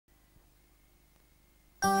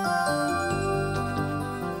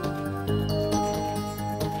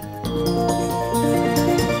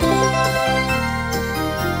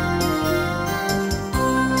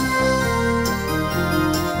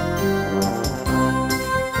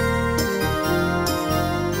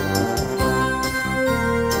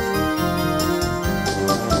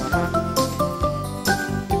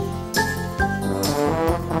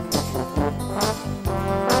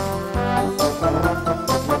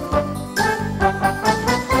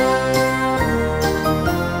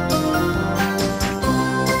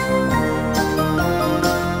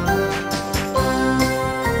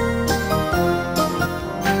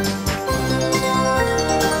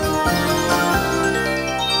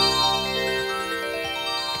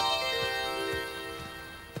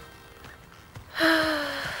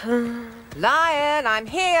I'm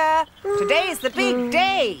here. Today's the big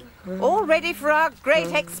day. All ready for our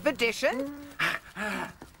great expedition?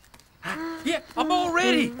 Yeah, I'm all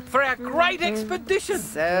ready for our great expedition.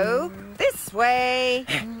 So, this way.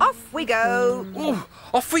 Off we go. Ooh,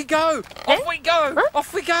 off we go. Off we go.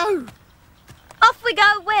 Off we go. Off we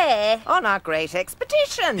go where? On our great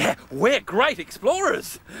expedition. Yeah, we're great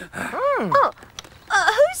explorers.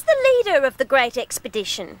 Who's the leader of the great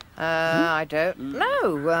expedition? I don't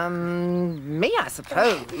know. Me, I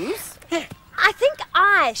suppose. I think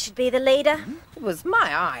I should be the leader. It was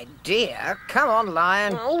my idea. Come on,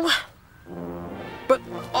 Lion. Oh, But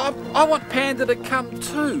I want Panda to come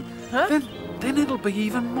too. Huh? Then it'll be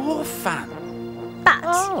even more fun.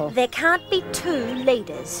 but there can't be two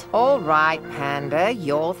leaders. All right, Panda,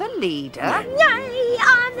 you're the leader. Yay!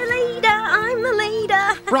 I'm the leader! I'm the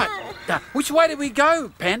leader! Right, which way do we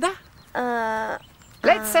go, Panda?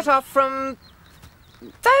 Let's set off from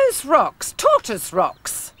those rocks, tortoise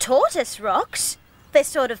rocks. Tortoise rocks? They're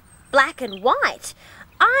sort of black and white.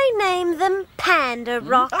 I name them Panda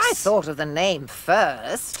Rocks. I thought of the name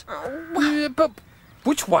first. But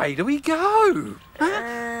which way do we go?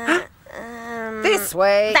 This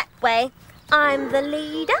way. That way. I'm the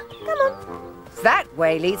leader. Come on. That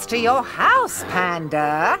way leads to your house,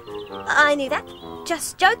 Panda. I knew that.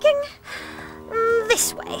 Just joking.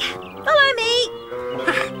 This way. Follow me.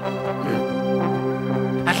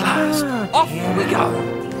 At last, off we go.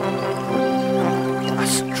 A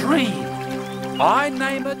stream. I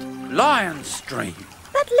name it Lion Stream.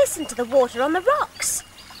 But listen to the water on the rocks.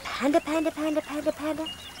 Panda, panda, panda, panda, panda.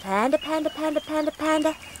 Panda, panda, panda, panda,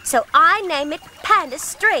 panda. So I name it Panda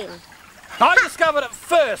Stream. I discovered it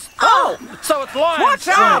first. Oh! So it's Lion Watch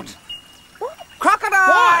Stream. out!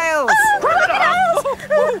 Crocodiles! Crocodiles!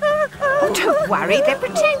 Oh, don't worry, they're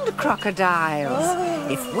pretend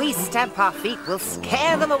crocodiles. If we stamp our feet, we'll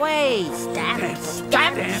scare them away. Stamp, Stamp,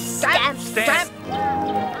 stamp, stamp, stamp, stamp.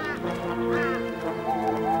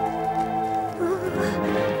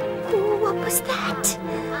 What was that?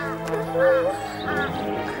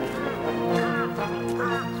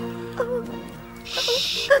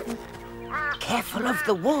 Careful of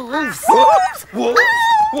the wolves. Wolves? Wolves?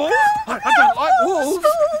 Wolves? I don't like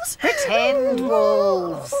wolves. Pretend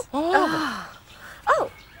wolves. Oh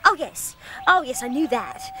yes. Oh yes, I knew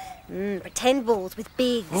that. Pretend wolves with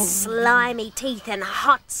big, slimy teeth and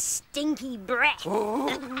hot, stinky breath.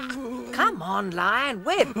 Come on, Lion,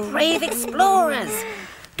 we're brave explorers.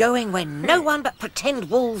 Going where no one but pretend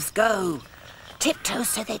wolves go. Tiptoe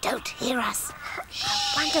so they don't hear us.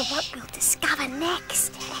 I wonder what we'll discover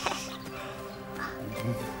next.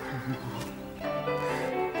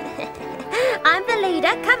 I'm the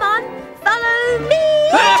leader. Come on, follow me.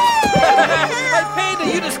 Hey, Panda,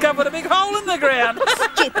 you discovered a big hole in the ground.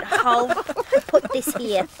 Stupid hole. Who put this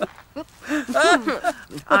here?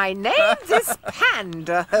 I named this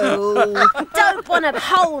Panda Hole. Don't want a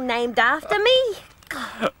hole named after me.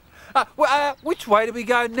 Which way do we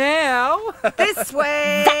go now? This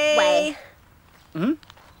way. That way.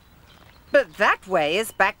 But that way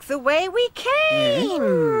is back the way we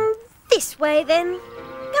came. This way then.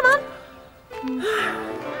 Come on.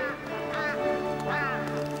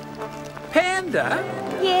 Panda,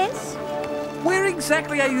 Yes. where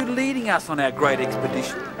exactly are you leading us on our great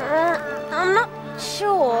expedition? I'm not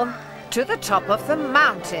sure. To the top of the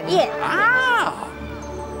mountain. Yeah. Ah!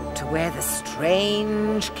 To where the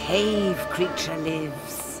strange cave creature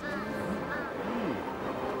lives.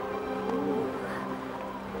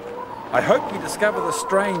 I hope we discover the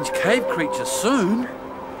strange cave creature soon.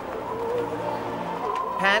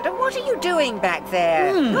 Panda, what are you doing back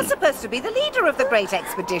there? You're supposed to be the leader of the great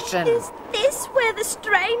expedition. Is this where the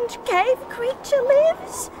strange cave creature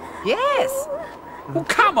lives? Yes. Well,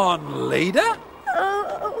 come on, leader.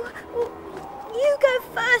 Oh, you go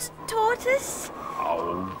first, Tortoise.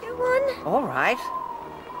 Oh. Go on. All right.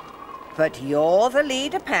 But you're the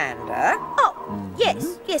leader, Panda. Oh,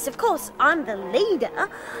 yes, of course, I'm the leader.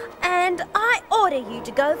 And I order you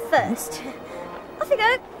to go first. Off you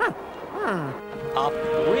go.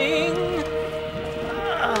 Upwing,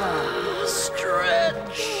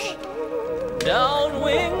 stretch,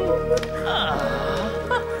 downwing,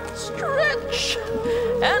 stretch,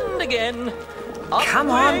 and again. Upwing, Come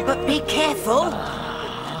on, but be careful.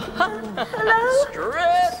 Hello,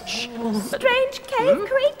 stretch. strange cave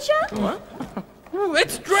creature. Ooh,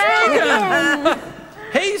 it's Dragon!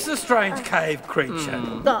 He's the strange cave creature.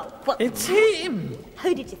 Oh, well, It's him.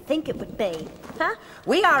 who did you think it would be? Huh?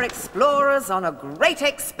 We are explorers on a great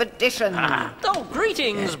expedition. Oh,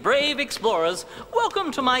 greetings, brave explorers.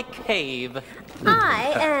 Welcome to my cave.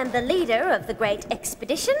 I am the leader of the great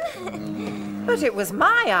expedition. But it was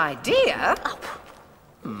my idea.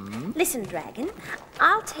 Listen, Dragon,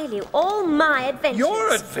 I'll tell you all my adventures.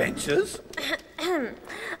 Your adventures?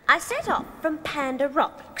 I set off from Panda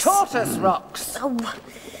Rocks. Tortoise rocks. Oh,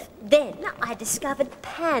 then I discovered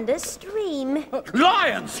Panda Stream,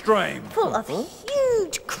 Lion Stream. full of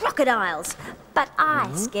huge crocodiles, but I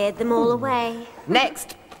scared them all away.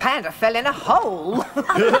 Next, Panda fell in a hole.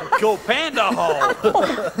 Called Panda Hole.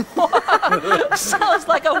 Sounds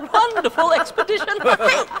like a wonderful expedition.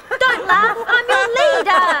 Hey, don't laugh, I'm your leader.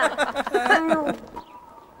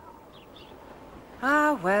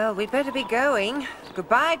 Ah, well, we'd better be going.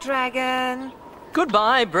 Goodbye, Dragon.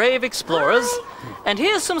 Goodbye, brave explorers. And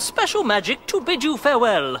here's some special magic to bid you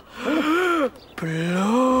farewell.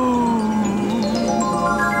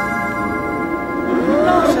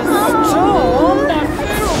 Storm?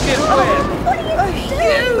 It'll get wet. A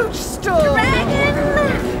huge storm. Dragon!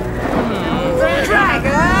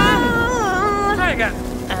 Dragon! Dragon.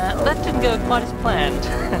 That didn't go quite as planned.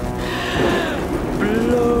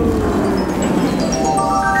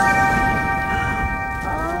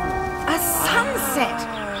 A sunset.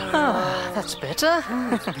 Ah, that's better.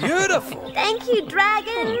 Beautiful. Thank you,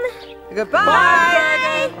 Dragon.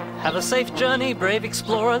 Goodbye. Have a safe journey, brave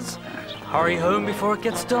explorers. Hurry home before it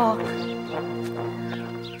gets dark.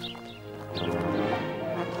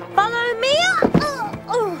 Follow me.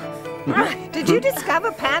 Did you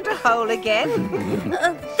discover Panda Hole again?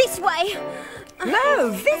 This way.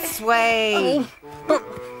 No, this way.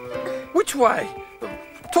 Which way?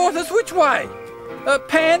 Tortoise, which way?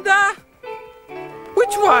 Panda?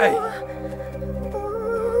 Which way?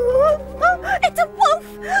 It's a wolf.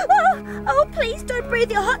 Oh, please don't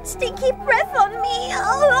breathe your hot, stinky breath on me.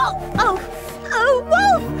 Wolf, wolf, help,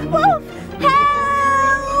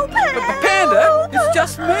 help. Panda, it's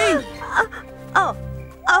just me.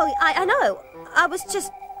 I know. I was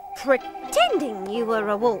just pretending you were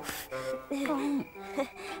a wolf. Come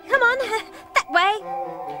on, that way.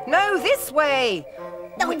 No, this way.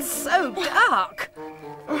 Oh, it's so dark.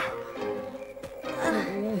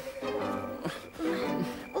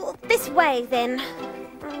 This way, then.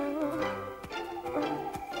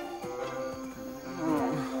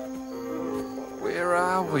 Where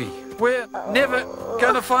are we? We're never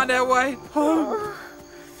gonna find our way home.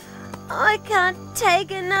 I can't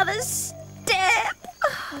take another step.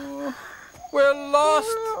 We're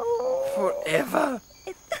lost forever.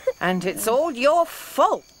 And it's all your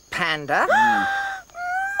fault, Panda.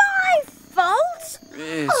 My fault?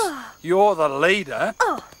 Yes, you're the leader.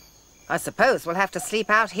 I suppose we'll have to sleep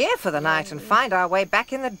out here for the night and find our way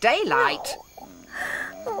back in the daylight.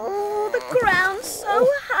 Oh, the ground's so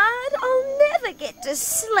hard, I'll never get to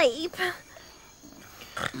sleep.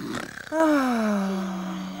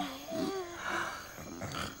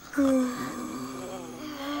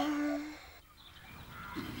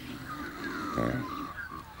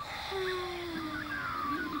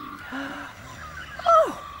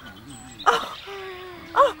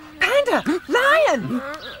 Oh, Panda! Lion!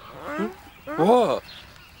 Whoa.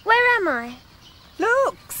 Where am I?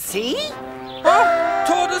 Look, see? Oh,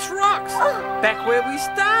 Tortoise Rocks. Back where we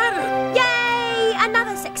started. Yay!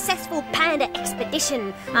 Another successful panda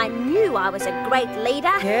expedition. I knew I was a great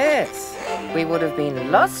leader. Yes, we would have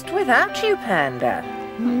been lost without you, Panda.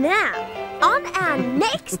 Now, on our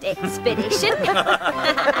next expedition.